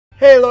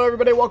Hello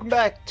everybody, welcome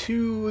back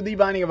to the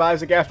Binding of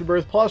Isaac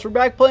Afterbirth Plus. We're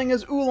back playing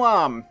as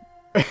ULAM.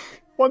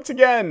 Once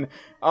again,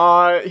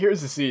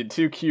 here's the seed,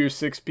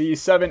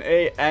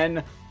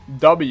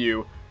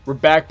 2Q6P7ANW. We're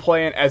back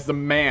playing as the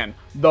man,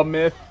 the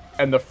myth,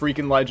 and the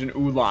freaking legend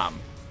ULAM.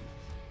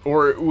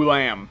 Or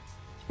ULAM.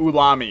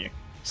 Ulami.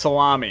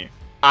 Salami.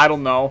 I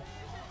don't know.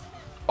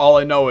 All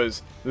I know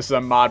is this is a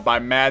mod by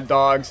Mad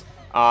Dogs,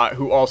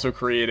 who also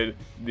created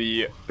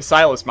the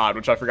Silas mod,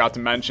 which I forgot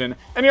to mention.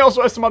 And he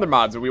also has some other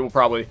mods that we will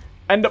probably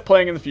end up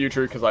playing in the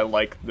future because I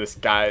like this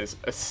guy's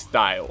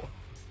style.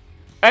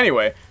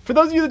 Anyway, for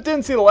those of you that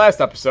didn't see the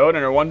last episode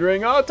and are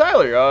wondering,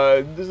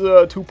 Tyler, this is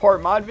a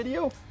two-part mod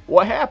video?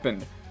 What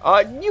happened?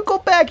 You go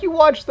back, you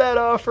watch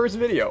that first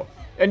video,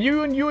 and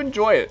you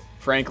enjoy it,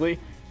 frankly,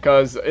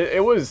 because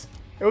it was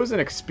an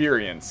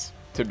experience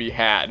to be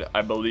had,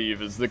 I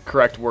believe, is the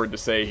correct word to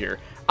say here.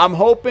 I'm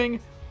hoping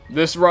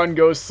this run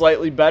goes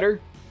slightly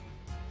better.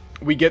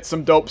 We get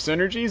some dope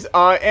synergies,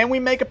 and we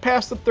make it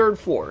past the third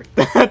floor.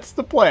 That's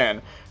the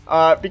plan,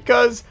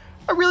 because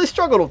I really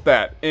struggled with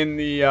that in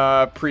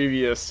the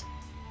previous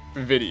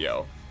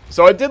video.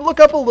 So I did look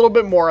up a little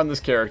bit more on this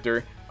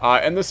character,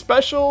 and the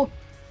special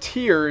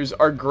tiers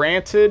are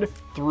granted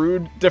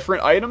through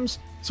different items,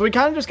 so we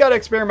kind of just got to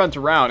experiment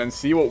around and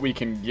see what we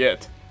can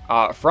get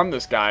from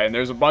this guy, and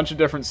there's a bunch of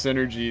different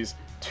synergies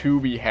to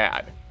be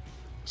had.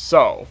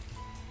 So,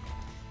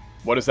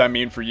 what does that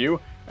mean for you?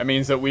 It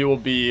means that we will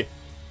be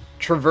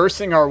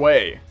traversing our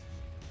way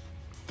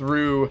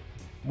through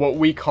what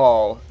we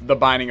call the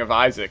Binding of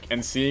Isaac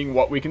and seeing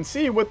what we can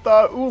see with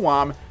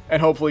ULAM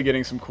and hopefully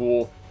getting some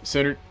cool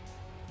synergy.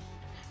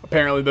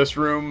 Apparently this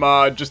room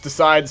just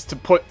decides to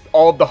put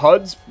all of the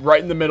HUDs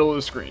right in the middle of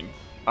the screen.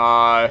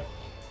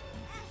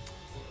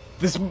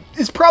 This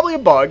is probably a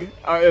bug,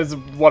 is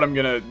what I'm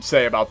going to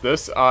say about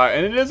this,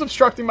 and it is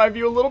obstructing my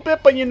view a little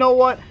bit, but you know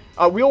what?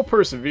 We'll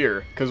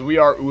persevere, because we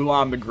are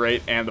ULAM the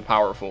Great and the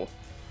Powerful.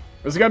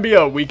 This is going to be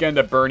a Weekend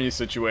at Bernie's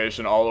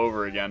situation all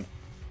over again.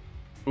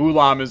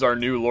 ULAM is our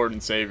new Lord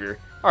and Savior.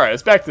 Alright,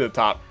 let's back to the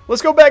top.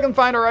 Let's go back and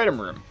find our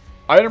item room.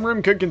 Item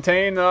room could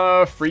contain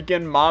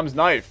freaking Mom's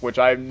knife, which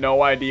I have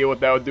no idea what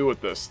that would do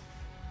with this.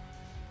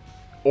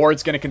 Or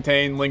it's going to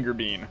contain Linger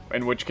Bean,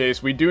 in which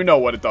case we do know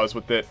what it does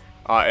with it,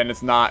 and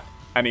it's not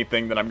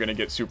anything that I'm going to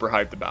get super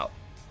hyped about.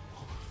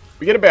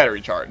 We get a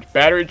battery charge.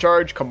 Battery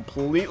charge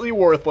completely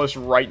worthless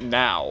right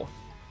now.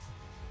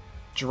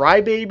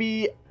 Dry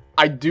Baby,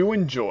 I do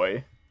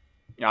enjoy.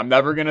 I'm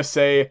never going to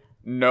say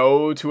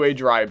no to a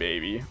Dry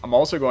Baby. I'm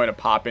also going to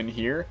pop in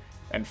here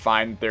and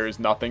find there's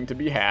nothing to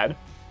be had.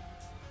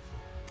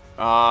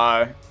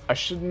 I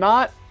should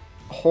not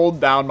hold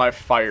down my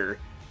fire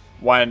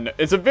when...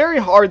 It's a very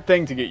hard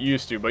thing to get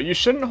used to, but you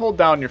shouldn't hold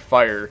down your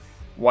fire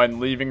when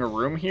leaving a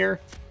room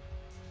here,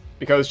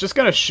 because it's just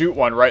going to shoot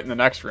one right in the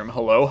next room.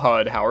 Hello,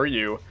 HUD. How are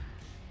you?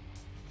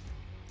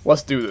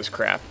 Let's do this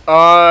crap.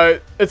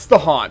 It's the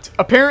Haunt.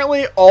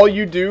 Apparently, all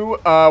you do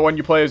when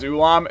you play as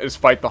ULAM is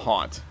fight the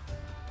Haunt.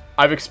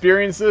 I've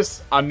experienced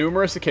this on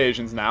numerous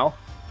occasions now.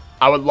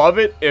 I would love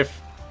it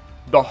if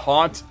the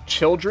Haunt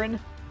children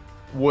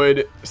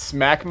would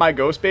smack my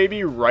Ghost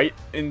Baby right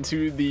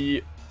into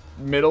the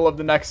middle of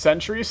the next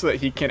century so that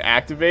he can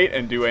activate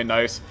and do a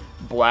nice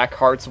black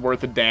heart's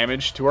worth of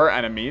damage to our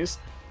enemies.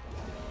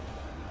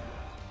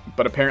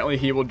 But apparently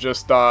he will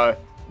just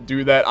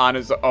do that on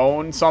his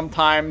own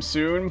sometime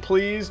soon,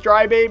 please,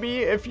 Dry Baby,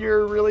 if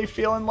you're really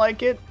feeling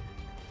like it.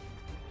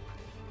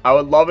 I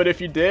would love it if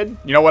you did.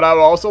 You know what I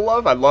would also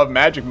love? I'd love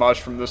Magic Mush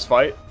from this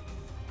fight.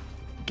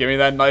 Give me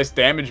that nice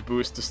damage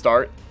boost to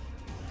start.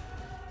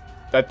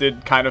 That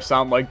did kind of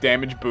sound like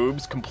damage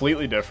boobs,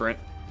 completely different.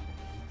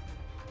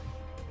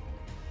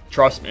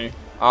 Trust me.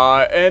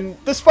 And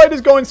this fight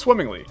is going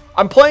swimmingly.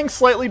 I'm playing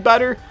slightly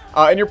better,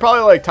 and you're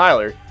probably like,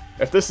 Tyler,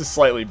 if this is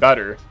slightly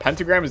better,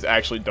 Pentagram is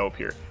actually dope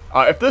here.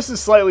 If this is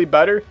slightly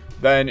better,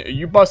 then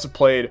you must have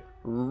played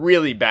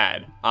really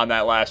bad on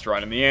that last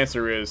run. And the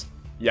answer is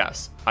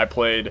yes. I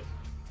played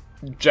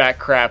Jack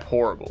Crap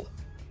Horrible.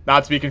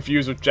 Not to be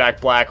confused with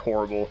Jack Black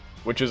Horrible,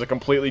 which is a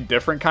completely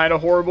different kind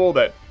of horrible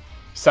that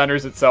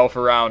centers itself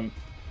around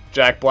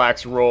Jack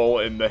Black's role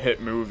in the hit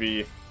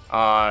movie.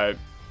 What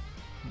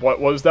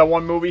was that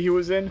one movie he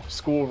was in?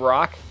 School of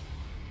Rock?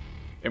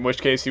 In which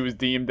case he was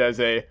deemed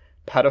as a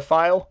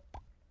pedophile.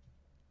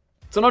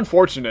 It's an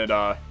unfortunate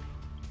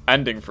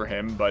ending for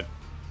him, but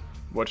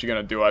what you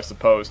gonna do, I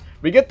suppose.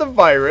 We get the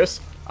virus,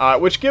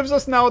 which gives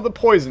us now the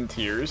poison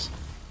tiers,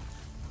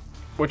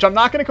 which I'm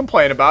not gonna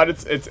complain about.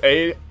 It's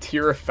a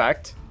tier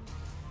effect.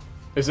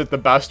 Is it the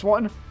best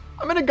one?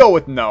 I'm gonna go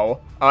with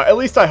no. At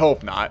least I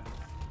hope not.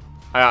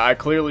 I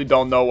clearly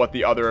don't know what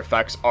the other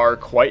effects are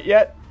quite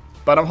yet,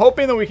 but I'm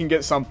hoping that we can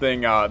get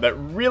something that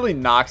really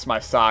knocks my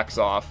socks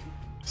off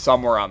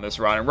somewhere on this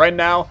run. And right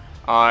now,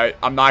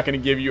 I'm not gonna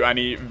give you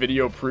any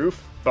video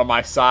proof, but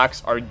my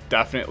socks are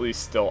definitely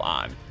still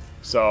on.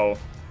 So,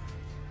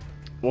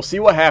 we'll see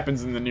what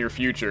happens in the near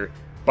future,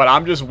 but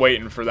I'm just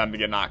waiting for them to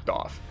get knocked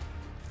off.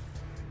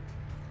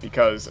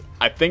 Because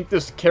I think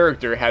this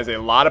character has a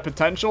lot of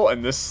potential,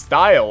 and this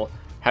style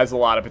has a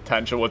lot of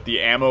potential with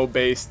the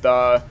ammo-based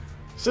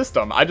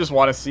system. I just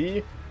want to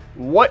see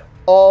what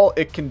all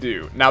it can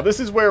do. Now, this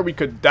is where we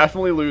could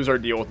definitely lose our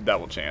deal with the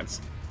devil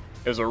chance.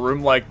 Is a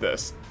room like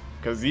this.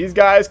 Because these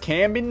guys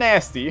can be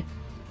nasty.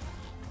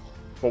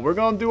 But we're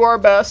going to do our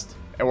best.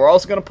 And we're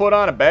also going to put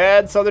on a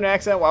bad southern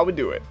accent while we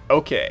do it.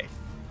 Okay.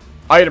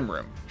 Item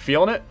room.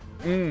 Feeling it?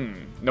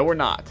 No, we're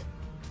not.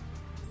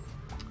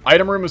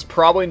 Item room is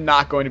probably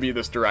not going to be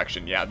this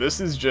direction. Yeah,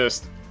 this is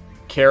just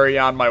carry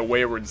on my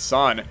wayward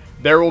son.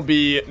 There will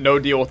be no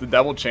deal with the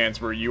devil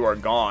chance where you are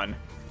gone.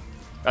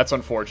 That's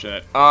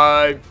unfortunate.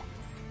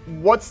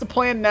 What's the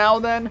plan now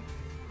then?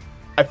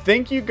 I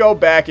think you go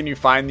back and you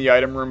find the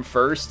item room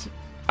first.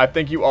 I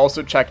think you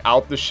also check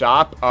out the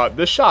shop.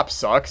 This shop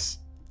sucks,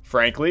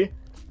 frankly.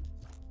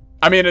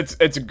 I mean, it's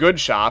a good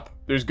shop.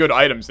 There's good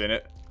items in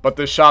it. But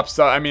this shop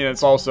sucks. I mean,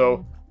 it's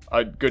also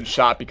a good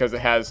shop because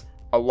it has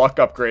a luck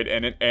upgrade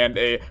in it and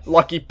a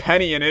lucky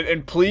penny in it.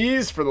 And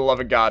please, for the love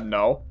of God,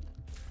 no.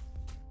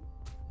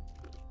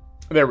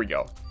 There we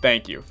go.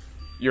 Thank you.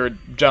 You're a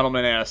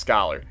gentleman and a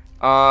scholar.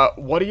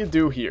 What do you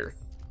do here?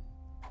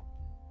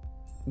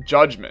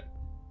 Judgment.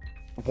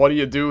 What do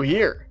you do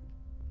here?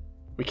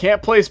 We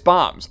can't place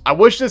bombs. I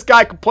wish this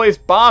guy could place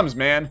bombs,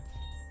 man.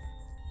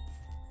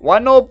 Why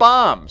no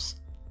bombs?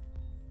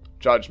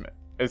 Judgment.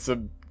 It's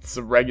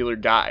a regular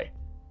guy.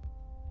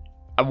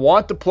 I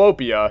want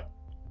Diplopia,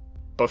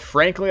 but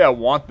frankly, I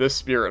want this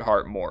Spirit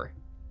Heart more.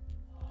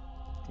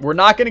 We're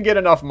not going to get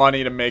enough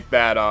money to make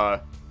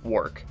that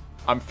work.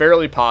 I'm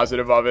fairly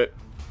positive of it.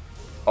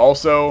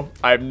 Also,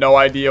 I have no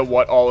idea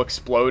what all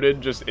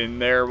exploded just in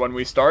there when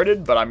we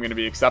started, but I'm going to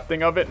be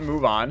accepting of it and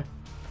move on.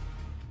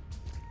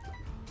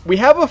 We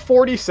have a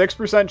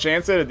 46%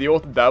 chance at a deal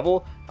with the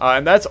devil,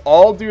 and that's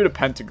all due to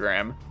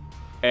Pentagram.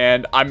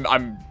 And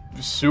I'm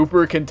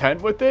super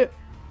content with it.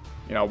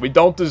 You know, we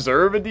don't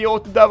deserve a deal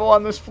with the devil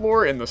on this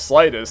floor in the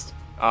slightest.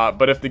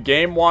 But if the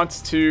game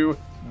wants to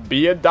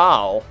be a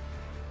doll,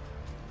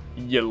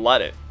 you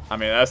let it. I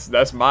mean,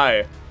 that's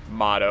my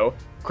motto.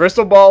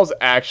 Crystal Ball's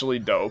actually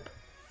dope,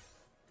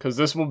 because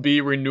this will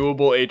be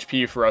renewable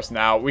HP for us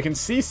now. We can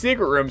see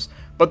secret rooms,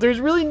 but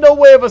there's really no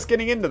way of us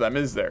getting into them,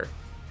 is there?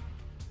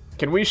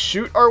 Can we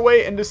shoot our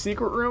way into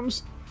secret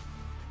rooms?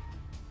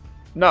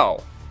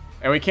 No.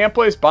 And we can't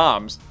place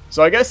bombs.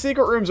 So I guess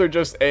secret rooms are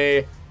just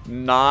a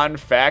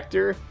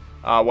non-factor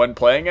when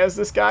playing as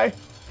this guy.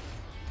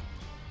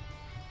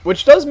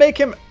 Which does make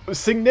him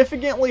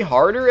significantly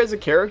harder as a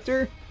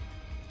character.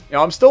 You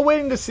know, I'm still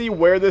waiting to see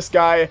where this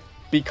guy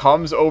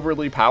becomes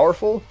overly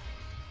powerful.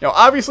 You know,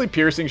 obviously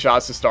piercing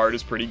shots to start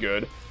is pretty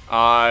good.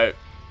 But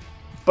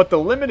the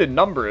limited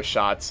number of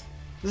shots,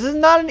 this is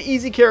not an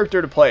easy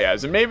character to play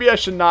as. And maybe I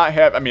should not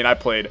have, I mean, I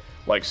played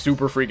like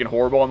super freaking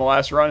horrible on the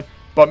last run.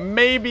 But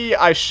maybe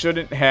I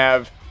shouldn't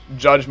have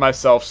judged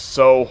myself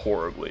so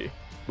horribly.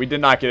 We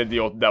did not get a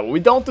deal with the devil.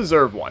 We don't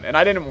deserve one, and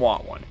I didn't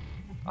want one.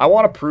 I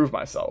want to prove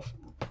myself.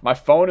 My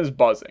phone is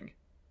buzzing.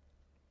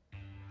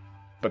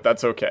 But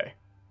that's okay.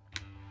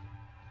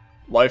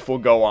 Life will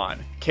go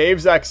on.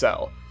 Caves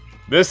XL.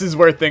 This is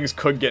where things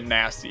could get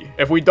nasty.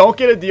 If we don't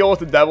get a deal with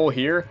the devil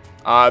here,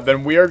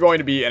 then we are going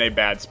to be in a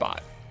bad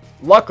spot.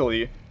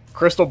 Luckily,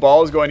 Crystal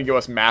Ball is going to give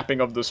us mapping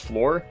of this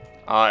floor,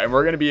 and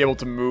we're going to be able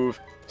to move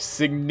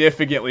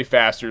significantly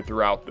faster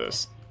throughout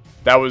this.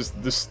 That was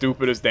the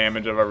stupidest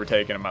damage I've ever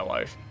taken in my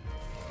life.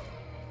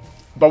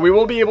 But we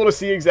will be able to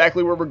see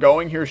exactly where we're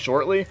going here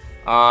shortly.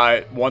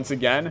 Once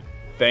again,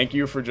 thank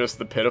you for just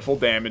the pitiful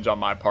damage on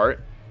my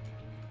part.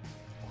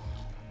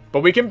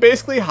 But we can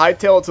basically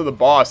hightail it to the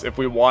boss if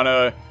we want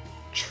to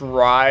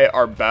try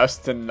our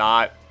best to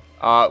not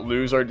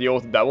lose our deal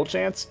with the devil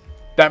chance.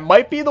 That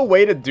might be the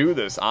way to do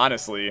this,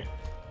 honestly.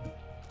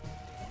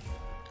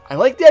 I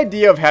like the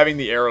idea of having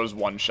the arrows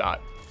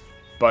one-shot,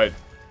 but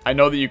I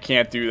know that you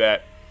can't do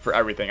that for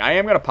everything. I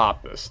am going to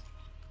pop this.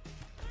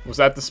 Was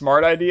that the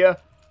smart idea?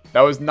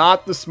 That was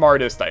not the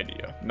smartest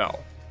idea. No.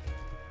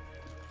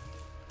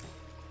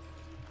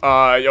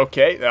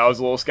 Okay, that was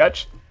a little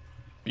sketch.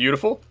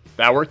 Beautiful.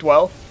 That worked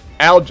well.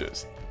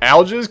 Alges.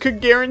 Alges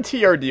could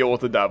guarantee our deal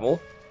with the devil,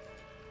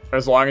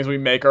 as long as we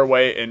make our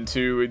way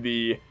into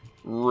the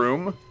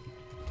room.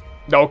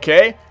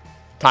 Okay.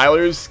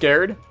 Tyler's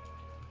scared.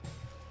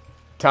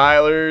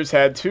 Tyler's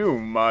had too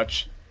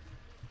much.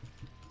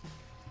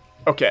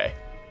 Okay.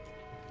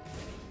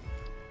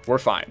 We're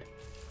fine.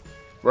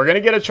 We're going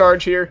to get a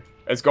charge here.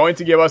 It's going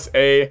to give us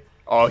a...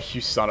 Oh,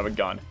 you son of a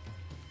gun.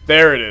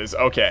 There it is.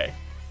 Okay.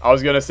 I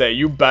was going to say,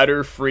 you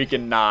better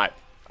freaking not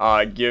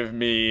give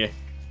me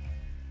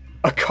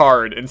a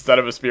card instead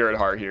of a Spirit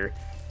Heart here.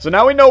 So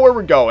now we know where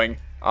we're going.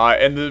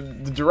 And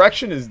the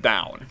direction is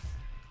down.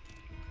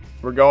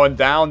 We're going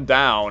down,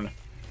 down.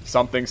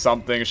 Something,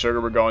 something. Sugar,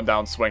 we're going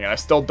down swinging. I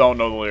still don't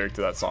know the lyric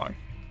to that song.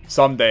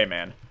 Someday,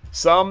 man.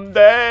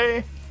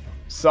 Someday.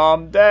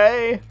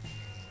 Someday.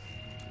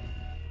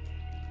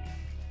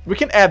 We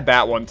can add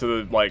that one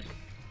to the, like,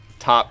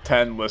 top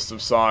 10 list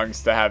of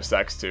songs to have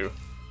sex to.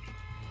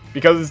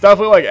 Because it's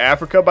definitely like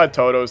Africa by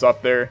Toto's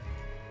up there.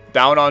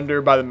 Down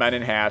Under by the Men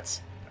in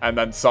Hats. And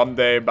then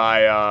Someday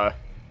by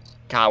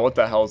God, what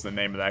the hell is the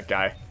name of that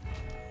guy?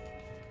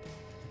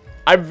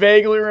 I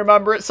vaguely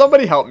remember it.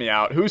 Somebody help me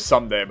out. Who's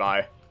Someday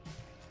by?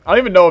 I don't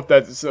even know if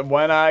that's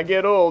When I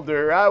Get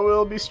Older, I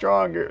Will Be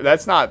Stronger.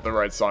 That's not the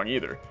right song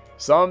either.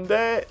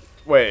 Someday.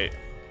 Wait.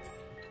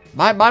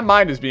 My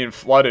mind is being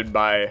flooded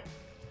by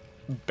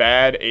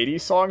bad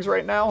 80s songs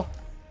right now.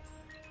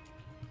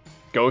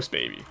 Ghost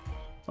Baby.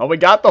 Well, we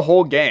got the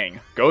whole gang.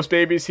 Ghost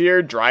Baby's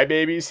here. Dry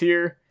Baby's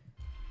here.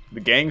 The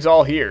gang's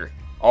all here.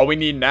 All we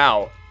need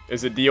now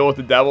is a deal with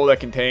the devil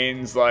that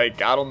contains,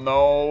 like, I don't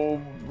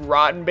know,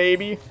 Rotten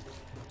Baby.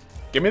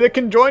 Give me the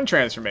conjoined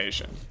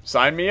transformation.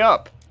 Sign me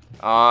up.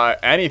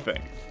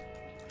 Anything.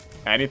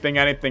 Anything,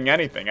 anything,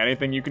 anything.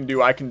 Anything you can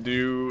do, I can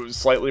do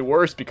slightly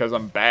worse because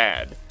I'm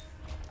bad.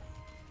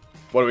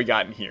 What do we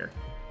got in here?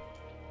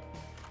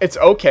 It's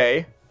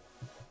okay.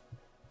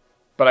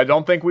 But I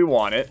don't think we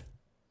want it.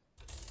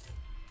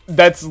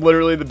 That's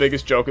literally the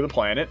biggest joke of the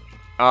planet.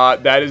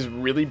 That is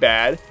really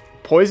bad.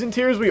 Poison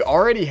Tears we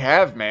already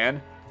have,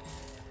 man.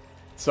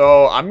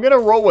 So I'm going to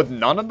roll with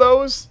none of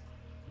those.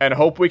 And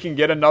hope we can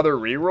get another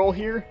reroll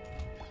here.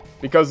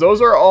 Because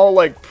those are all,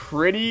 like,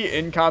 pretty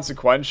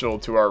inconsequential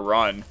to our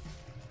run.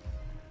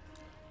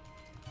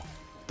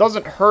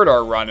 Doesn't hurt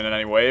our run in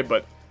any way,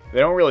 but they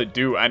don't really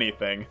do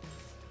anything.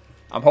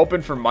 I'm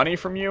hoping for money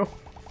from you.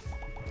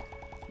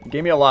 You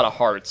gave me a lot of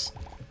hearts.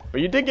 But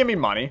you did give me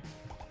money.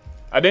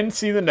 I didn't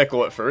see the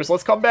nickel at first.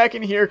 Let's come back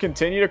in here,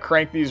 continue to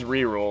crank these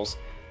rerolls.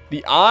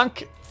 The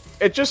Ankh,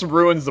 it just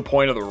ruins the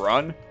point of the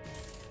run.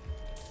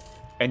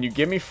 And you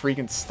give me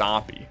freaking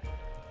Stompy.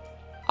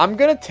 I'm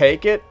going to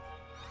take it.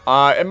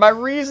 And my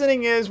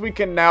reasoning is we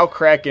can now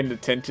crack into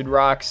Tinted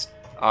Rocks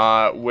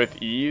with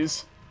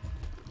ease.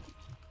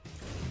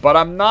 But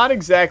I'm not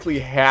exactly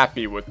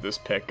happy with this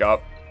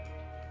pickup.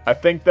 I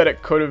think that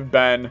it could have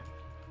been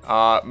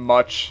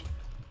much...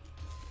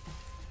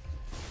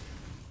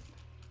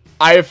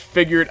 I have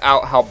figured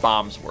out how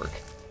bombs work.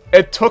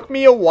 It took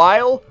me a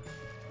while.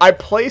 I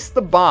place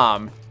the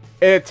bomb,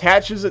 it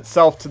attaches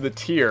itself to the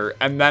tier,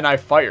 and then I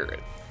fire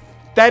it.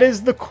 That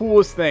is the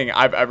coolest thing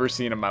I've ever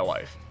seen in my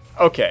life.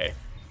 Okay.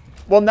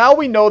 Well, now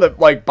we know that,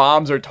 like,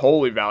 bombs are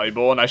totally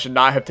valuable, and I should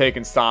not have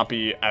taken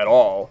Stompy at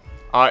all.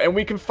 And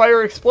we can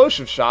fire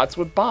explosive shots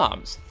with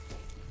bombs.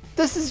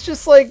 This is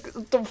just, like,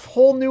 the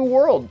whole new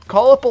world.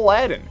 Call up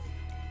Aladdin.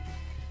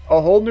 A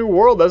whole new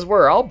world, that's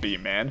where I'll be,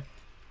 man.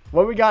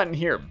 What we got in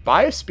here?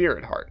 Buy a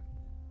Spirit Heart.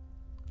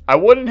 I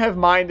wouldn't have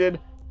minded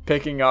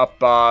picking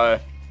up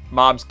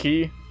Mom's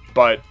Key,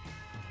 but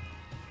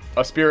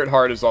a Spirit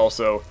Heart is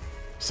also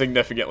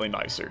significantly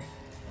nicer.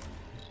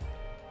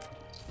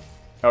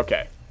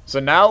 Okay, so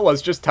now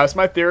let's just test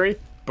my theory.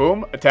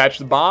 Boom, attach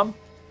the bomb,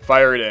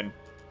 fire it in.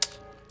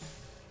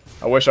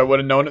 I wish I would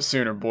have known it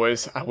sooner,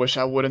 boys. I wish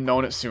I would have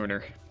known it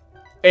sooner.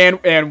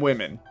 And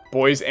women.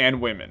 Boys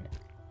and women.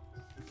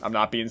 I'm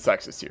not being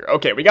sexist here.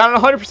 Okay, we got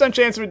an 100%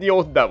 chance of a deal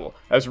with the devil.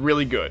 That's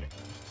really good.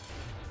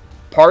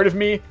 Part of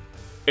me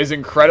is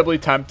incredibly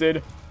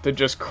tempted to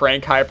just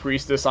crank High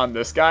Priestess on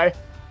this guy,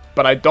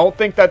 but I don't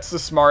think that's the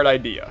smart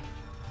idea.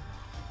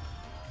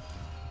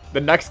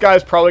 The next guy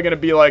is probably going to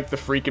be like the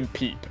freaking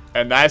Peep,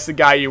 and that's the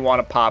guy you want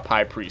to pop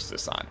High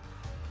Priestess on.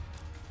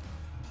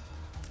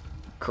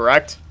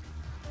 Correct?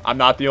 I'm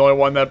not the only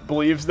one that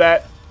believes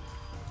that.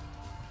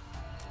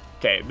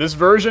 Okay, this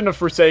version of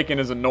Forsaken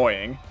is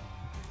annoying,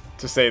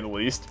 to say the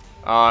least,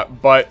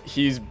 but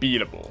he's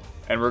beatable,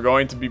 and we're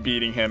going to be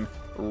beating him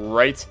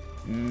right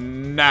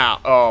now.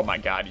 Oh my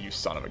god, you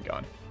son of a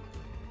gun.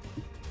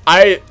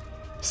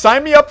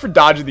 Sign me up for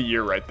Dodge of the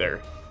Year right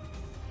there.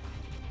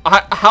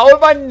 How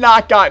have I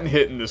not gotten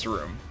hit in this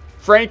room?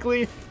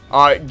 Frankly,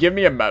 give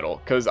me a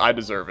medal, because I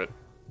deserve it.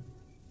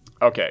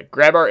 Okay,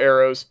 grab our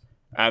arrows,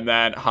 and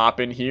then hop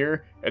in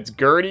here. It's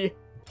Gertie.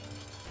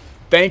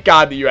 Thank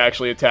God that you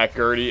actually attacked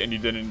Gertie, and you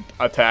didn't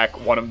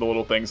attack one of the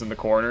little things in the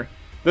corner.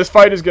 This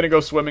fight is going to go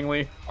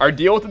swimmingly. Our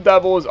deal with the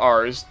devil is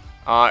ours,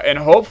 and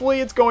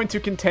hopefully it's going to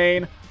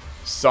contain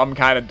some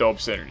kind of dope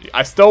synergy.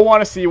 I still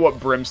want to see what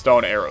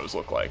brimstone arrows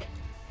look like.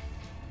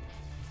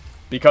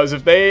 Because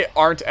if they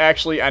aren't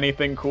actually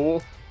anything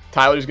cool,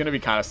 Tyler's going to be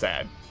kind of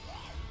sad.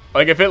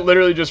 Like, if it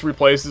literally just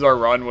replaces our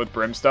run with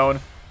brimstone,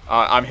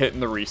 I'm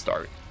hitting the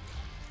restart.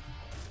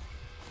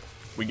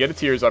 We get a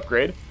tiers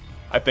upgrade.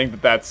 I think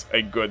that that's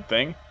a good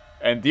thing.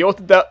 And deal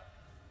with the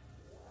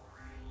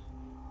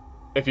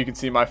if you could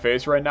see my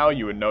face right now,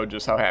 you would know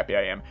just how happy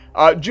I am.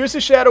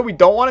 Juice's Shadow, we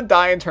don't want to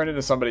die and turn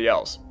into somebody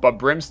else. But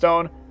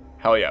Brimstone,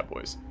 hell yeah,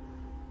 boys.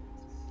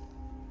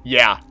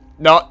 Yeah.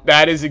 No,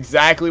 that is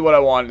exactly what I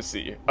wanted to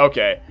see.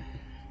 Okay.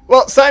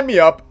 Well, sign me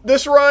up.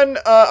 This run,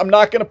 I'm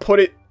not going to put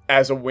it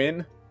as a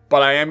win,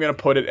 but I am going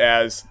to put it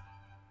as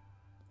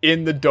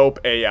in the dope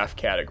AF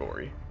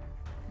category.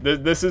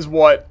 This is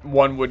what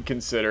one would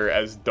consider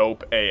as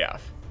dope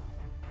AF.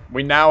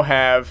 We now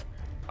have...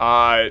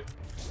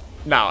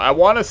 now, I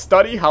want to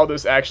study how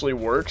this actually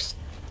works.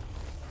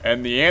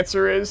 And the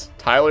answer is,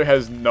 Tyler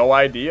has no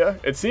idea.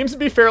 It seems to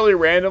be fairly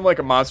random, like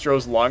a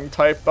Monstro's Lung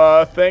type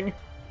thing.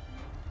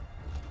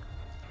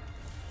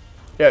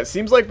 Yeah, it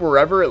seems like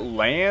wherever it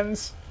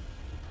lands,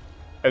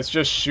 It's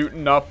just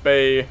shooting up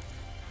a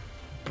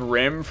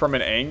brim from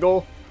an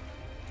angle.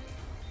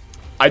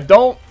 I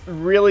don't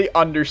really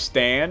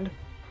understand,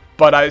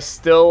 but I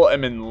still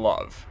am in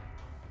love.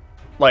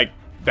 Like,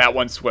 that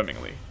went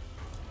swimmingly.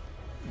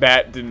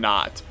 That did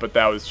not, but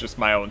that was just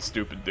my own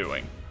stupid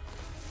doing.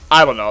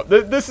 I don't know.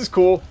 This is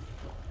cool.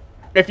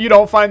 If you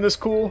don't find this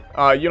cool,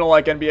 you don't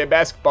like NBA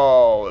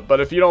basketball. But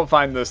if you don't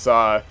find this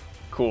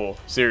cool,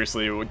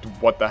 seriously,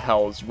 what the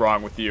hell is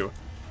wrong with you?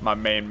 My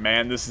main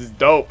man, this is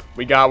dope.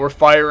 We're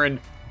firing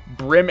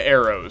brim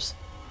arrows.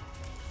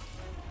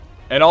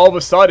 And all of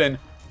a sudden,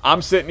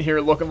 I'm sitting here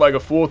looking like a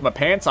fool with my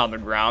pants on the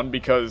ground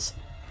because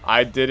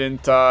I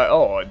didn't,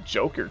 oh, a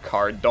Joker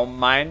card. Don't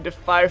mind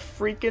if I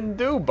freaking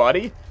do,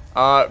 buddy.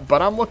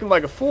 But I'm looking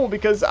like a fool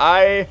because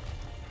I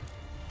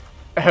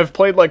have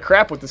played like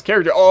crap with this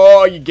character.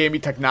 Oh, you gave me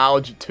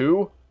technology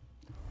too?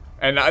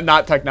 And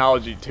not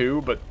technology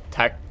too, but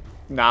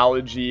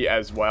technology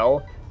as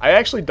well. I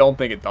actually don't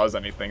think it does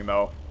anything,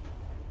 though.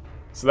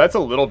 So that's a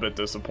little bit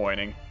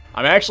disappointing.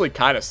 I'm actually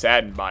kind of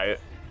saddened by it,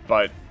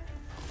 but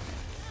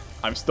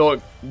I'm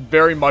still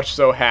very much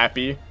so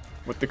happy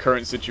with the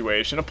current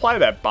situation. Apply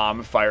that bomb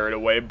and fire it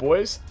away,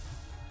 boys.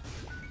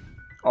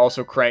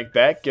 Also crank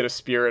that, get a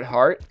spirit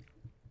heart.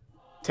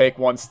 Take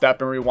one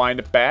step and rewind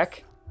it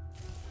back.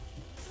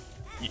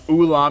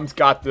 ULAM's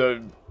got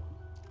the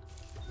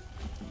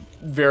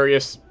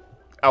various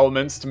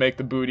elements to make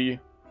the booty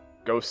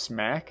go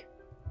smack.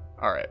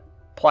 Alright,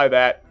 apply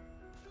that.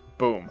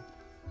 Boom.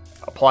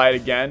 Apply it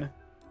again.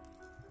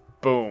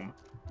 Boom.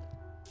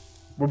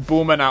 We're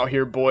booming out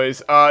here,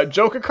 boys.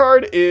 Joker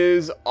card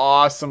is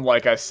awesome,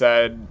 like I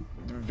said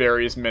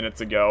various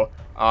minutes ago.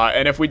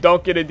 And if we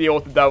don't get a deal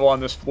with the devil on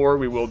this floor,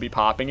 we will be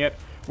popping it.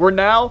 We're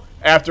now,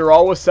 after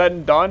all was said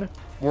and done,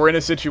 we're in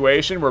a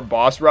situation where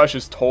boss rush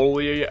is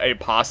totally a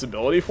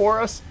possibility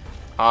for us.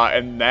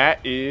 And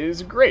that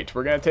is great.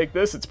 We're going to take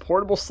this. It's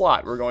portable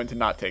slot. We're going to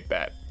not take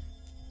that.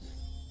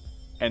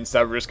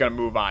 Instead, we're just going to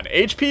move on.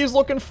 HP is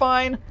looking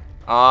fine.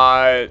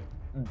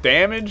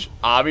 Damage,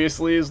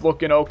 obviously, is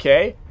looking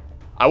okay.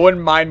 I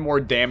wouldn't mind more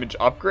damage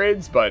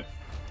upgrades, but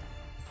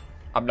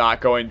I'm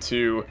not going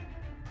to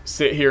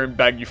sit here and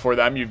beg you for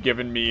them. You've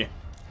given me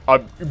a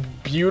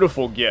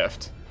beautiful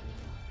gift.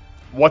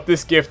 What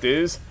this gift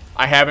is,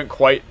 I haven't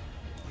quite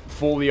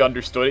fully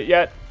understood it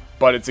yet,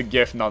 but it's a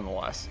gift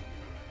nonetheless.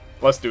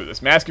 Let's do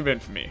this. Mask of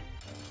Infamy.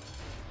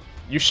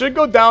 You should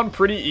go down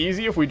pretty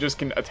easy if we just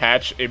can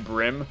attach a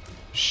brim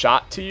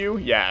shot to you.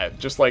 Yeah,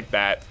 just like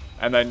that.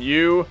 And then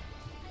you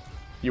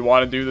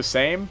want to do the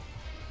same?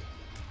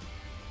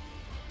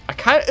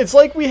 It's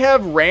like we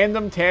have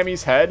random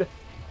Tammy's head,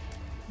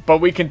 but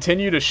we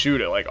continue to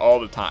shoot it like all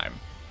the time.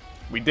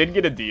 We did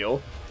get a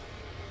deal.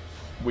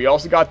 We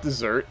also got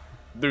dessert.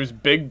 There's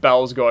big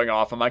bells going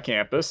off on my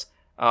campus.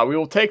 We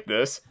will take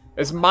this.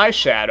 It's my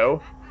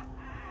shadow.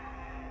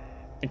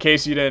 In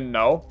case you didn't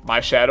know,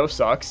 my shadow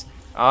sucks.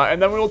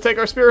 And then we will take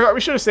our spirit heart.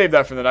 We should have saved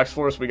that for the next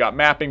floor so we got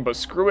mapping, but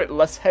screw it.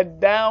 Let's head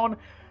down.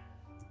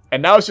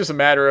 And now it's just a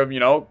matter of, you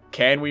know,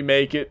 can we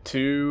make it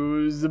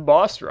to the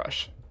boss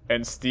rush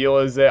and steal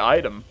as an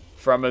item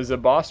from as a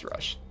boss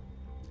rush?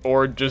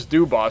 Or just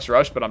do boss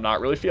rush, but I'm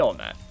not really feeling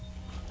that.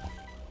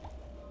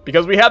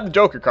 Because we have the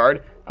Joker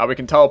card, we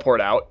can teleport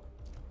out.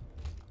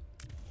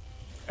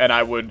 And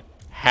I would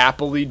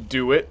happily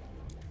do it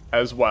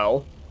as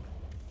well.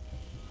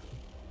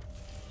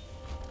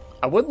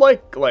 I would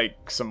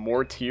like some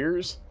more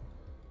tiers.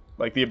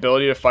 Like the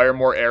ability to fire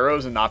more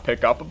arrows and not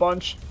pick up a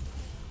bunch.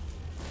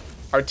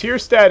 Our tier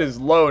stat is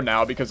low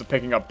now because of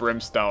picking up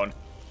Brimstone.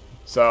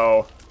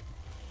 So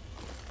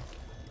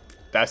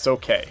that's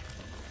okay.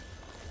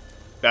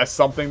 That's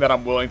something that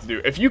I'm willing to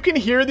do. If you can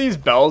hear these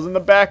bells in the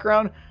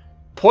background,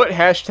 put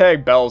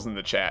hashtag bells in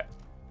the chat.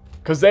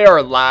 Because they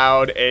are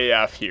loud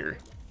AF here.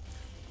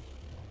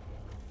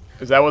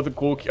 Is that what the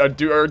cool... are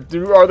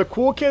the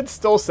cool kids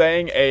still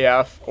saying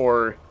AF,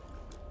 or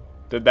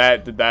did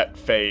that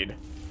fade?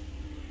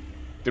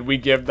 Did we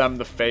give them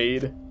the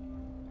fade?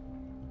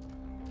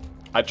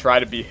 I try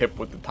to be hip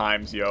with the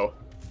times, yo.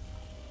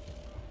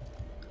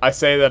 I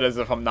say that as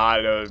if I'm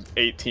not an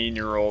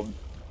 18-year-old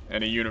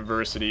in a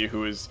university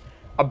who is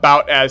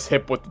about as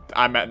hip with...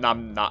 I'm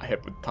not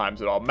hip with the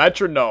times at all.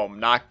 Metronome,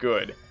 not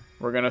good.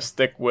 We're going to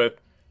stick with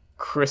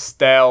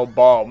Crystal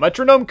Ball.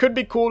 Metronome could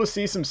be cool to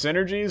see some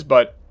synergies,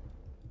 but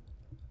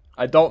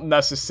I don't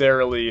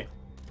necessarily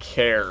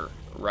care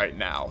right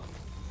now.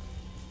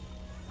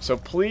 So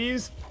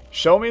please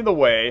show me the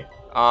way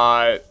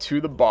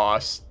to the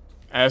boss.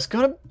 And it's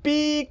going to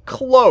be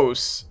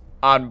close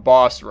on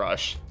boss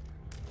rush.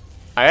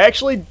 I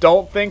actually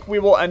don't think we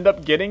will end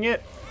up getting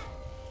it.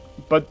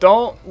 But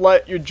don't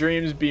let your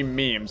dreams be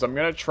memes. I'm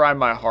going to try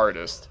my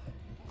hardest.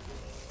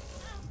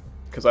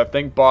 Because I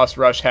think boss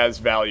rush has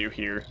value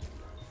here.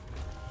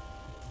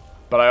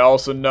 But I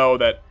also know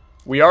that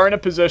we are in a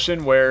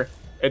position where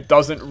it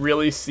doesn't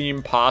really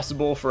seem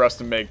possible for us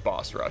to make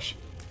boss rush.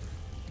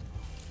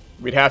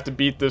 We'd have to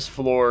beat this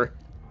floor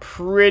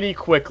pretty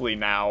quickly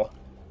now.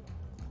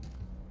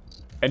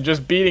 And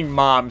just beating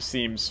Mom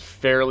seems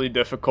fairly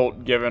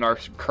difficult given our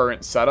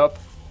current setup.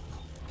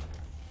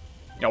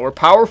 You know, we're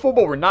powerful,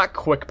 but we're not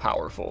quick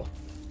powerful.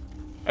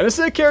 And this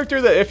is a character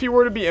that if he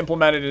were to be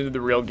implemented into the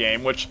real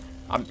game, which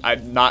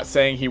I'm not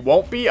saying he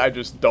won't be, I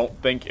just don't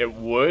think it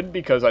would,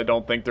 because I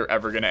don't think they're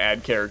ever going to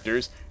add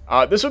characters.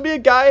 This would be a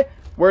guy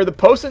where the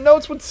post-it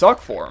notes would suck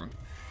for him,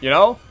 you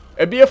know?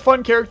 It'd be a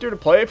fun character to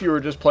play if you were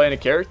just playing a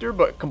character,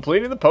 but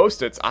completing the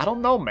post-its, I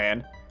don't know,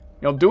 man.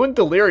 You know, doing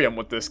Delirium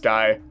with this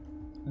guy,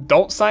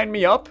 don't sign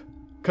me up,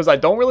 because I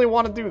don't really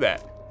want to do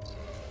that.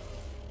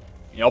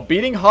 You know,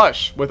 beating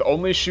Hush with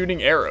only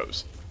shooting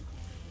arrows.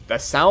 That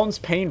sounds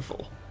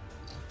painful.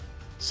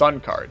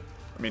 Sun card.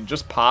 I mean,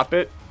 just pop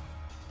it.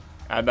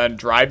 And then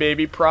Dry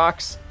Baby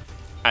procs.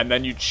 And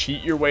then you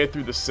cheat your way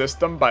through the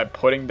system by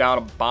putting down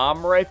a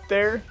bomb right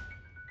there.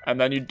 And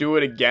then you do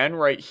it again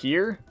right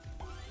here.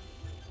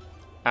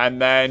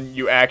 And then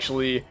you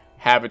actually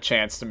have a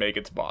chance to make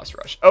it to boss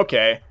rush.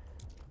 Okay.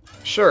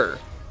 Sure.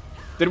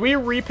 Did we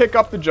re-pick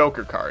up the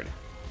Joker card?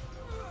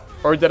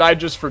 Or did I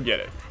just forget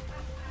it?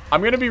 I'm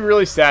going to be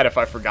really sad if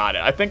I forgot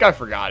it. I think I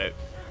forgot it.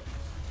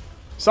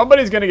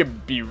 Somebody's going to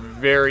be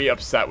very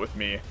upset with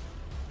me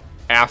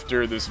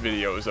after this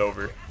video is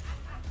over.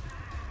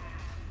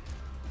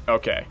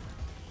 Okay.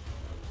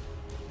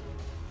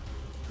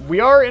 We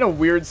are in a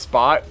weird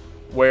spot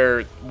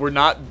where we're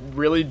not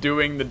really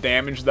doing the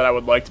damage that I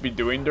would like to be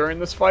doing during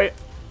this fight.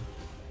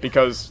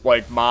 Because,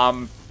 like,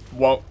 Mom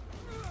won't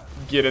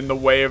get in the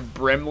way of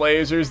Brim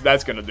lasers.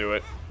 That's going to do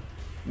it.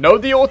 No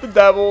deal with the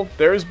devil.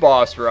 There's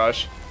boss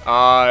rush.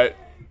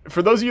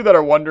 For those of you that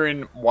are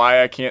wondering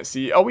why I can't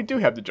see... Oh, we do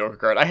have the Joker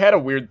card. I had a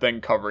weird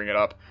thing covering it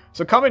up.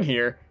 So come in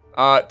here.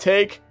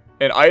 Take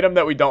an item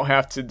that we don't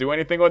have to do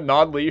anything with.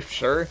 Gnawed Leaf,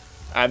 sure.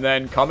 And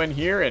then come in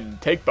here and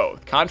take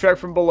both. Contract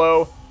from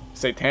Below,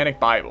 Satanic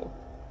Bible.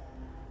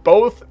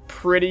 Both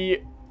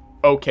pretty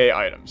okay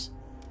items.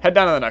 Head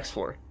down to the next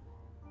floor.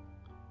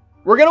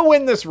 We're going to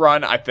win this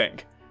run, I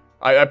think.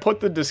 I put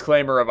the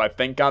disclaimer of I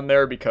think on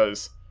there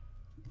because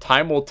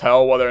time will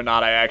tell whether or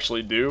not I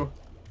actually do.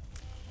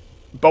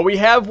 But we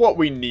have what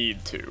we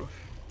need to,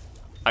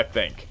 I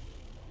think.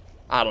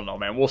 I don't know,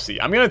 man. We'll see.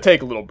 I'm going to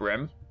take Little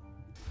Brim.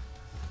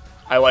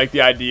 I like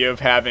the idea of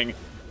having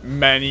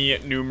many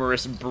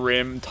numerous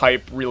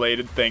Brim-type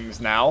related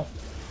things now.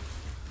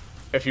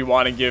 If you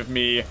want to give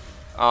me,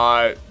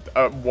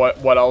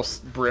 what else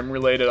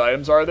Brim-related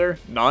items are there?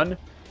 None.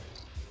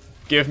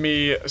 Give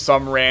me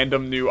some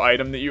random new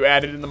item that you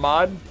added in the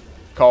mod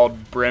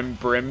called Brim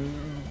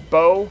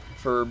Bow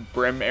for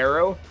Brim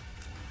Arrow.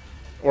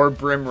 Or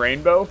Brim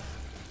Rainbow.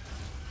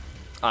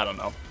 I don't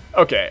know.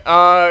 Okay,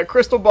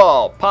 Crystal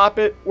Ball. Pop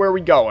it. Where are we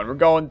going? We're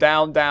going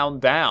down, down,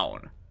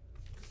 down.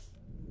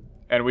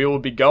 And we will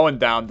be going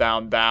down,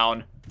 down,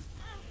 down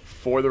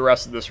for the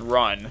rest of this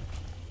run.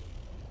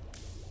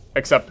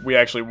 Except we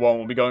actually won't.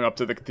 We'll be going up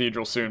to the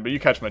cathedral soon, but you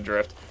catch my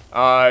drift.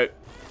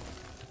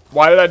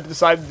 Why did I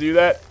decide to do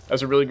that?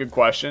 That's a really good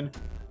question.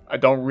 I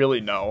don't really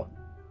know.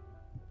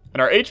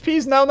 And our HP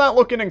is now not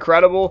looking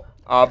incredible,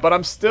 but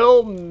I'm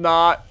still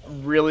not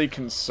really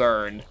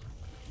concerned.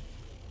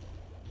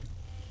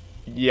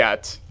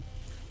 Yet.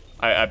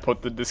 I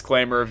put the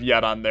disclaimer of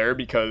yet on there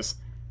because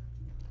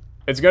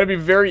it's going to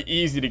be very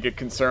easy to get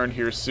concerned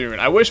here soon.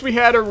 I wish we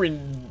had a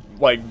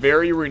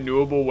very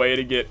renewable way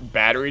to get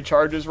battery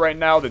charges right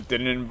now that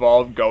didn't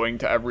involve going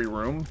to every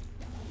room.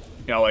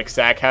 You know, like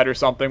Sackhead or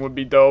something would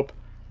be dope.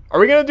 Are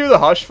we going to do the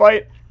Hush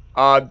fight?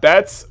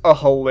 That's a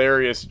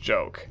hilarious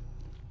joke.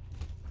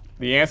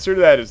 The answer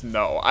to that is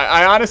no.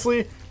 I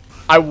honestly,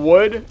 I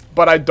would,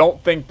 but I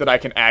don't think that I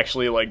can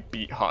actually, like,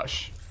 beat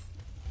Hush.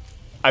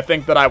 I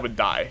think that I would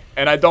die.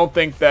 And I don't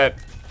think that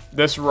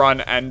this run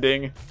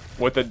ending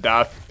with a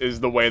death is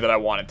the way that I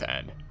want it to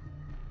end.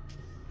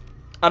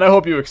 And I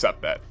hope you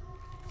accept that.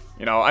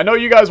 You know, I know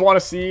you guys want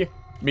to see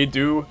me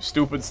do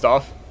stupid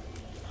stuff,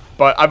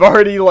 but I've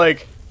already,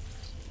 like,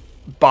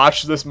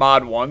 botched this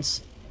mod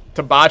once.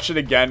 To botch it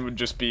again would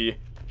just be,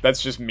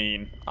 that's just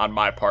mean on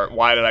my part.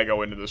 Why did I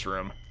go into this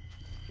room?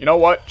 You know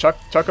what? Chuck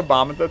a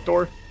bomb at that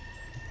door.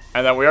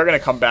 And then we are going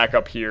to come back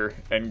up here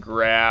and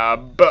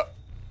grab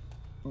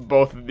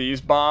both of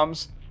these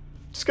bombs.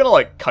 Just going to,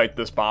 like, kite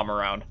this bomb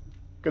around.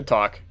 Good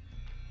talk.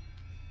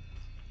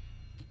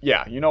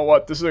 Yeah, you know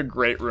what? This is a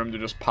great room to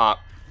just pop.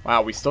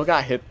 Wow, we still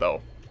got hit,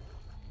 though.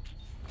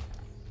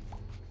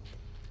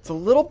 It's a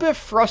little bit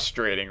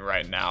frustrating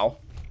right now.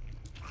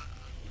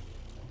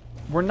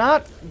 We're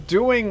not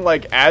doing,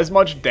 like, as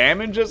much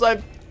damage as I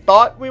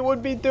thought we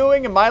would be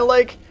doing. Am I,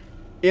 like,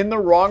 in the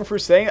wrong for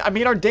saying? I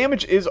mean, our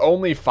damage is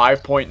only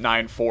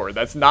 5.94.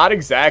 That's not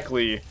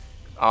exactly,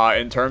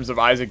 in terms of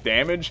Isaac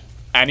damage,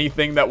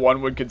 anything that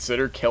one would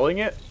consider killing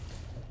it.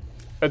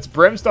 It's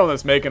Brimstone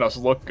that's making us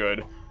look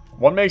good.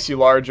 One makes you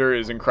larger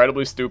is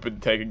incredibly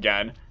stupid to take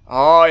again.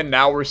 Oh, and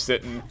now we're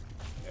sitting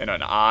in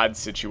an odd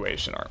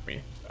situation, aren't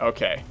we?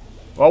 Okay.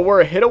 Well,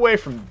 we're a hit away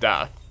from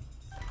death.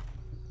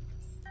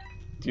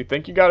 Do you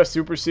think you got a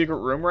super secret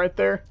room right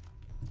there?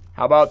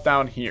 How about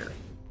down here?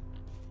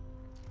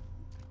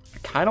 I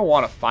kind of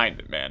want to find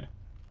it, man.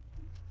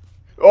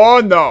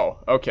 Oh, no.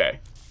 Okay.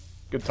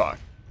 Good talk.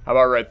 How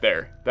about right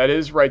there? That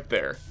is right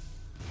there.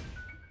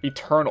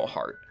 Eternal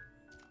Heart.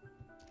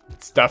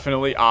 It's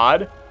definitely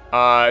odd.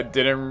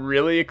 Didn't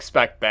really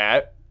expect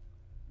that.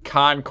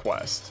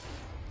 Conquest.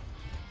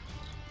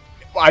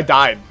 I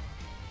died.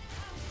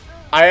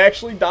 I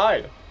actually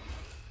died.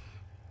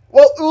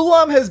 Well,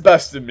 ULAM has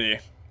bested me.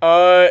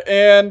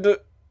 And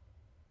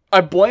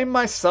I blame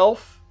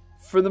myself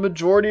for the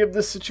majority of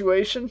this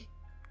situation.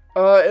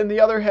 And the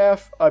other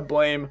half, I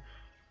blame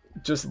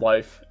just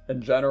life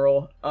in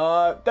general.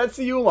 That's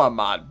the ULAM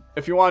mod.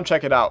 If you want to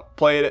check it out,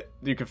 play it.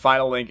 You can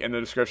find a link in the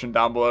description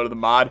down below to the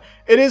mod.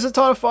 It is a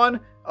ton of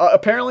fun.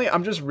 Apparently,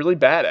 I'm just really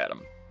bad at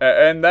them.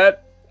 And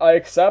that I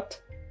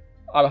accept.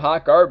 I'm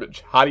hot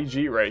garbage. Hottie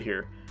G right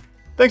here.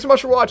 Thanks so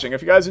much for watching.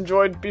 If you guys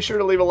enjoyed, be sure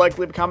to leave a like,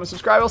 leave a comment,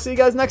 subscribe. I'll see you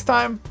guys next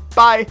time.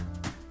 Bye.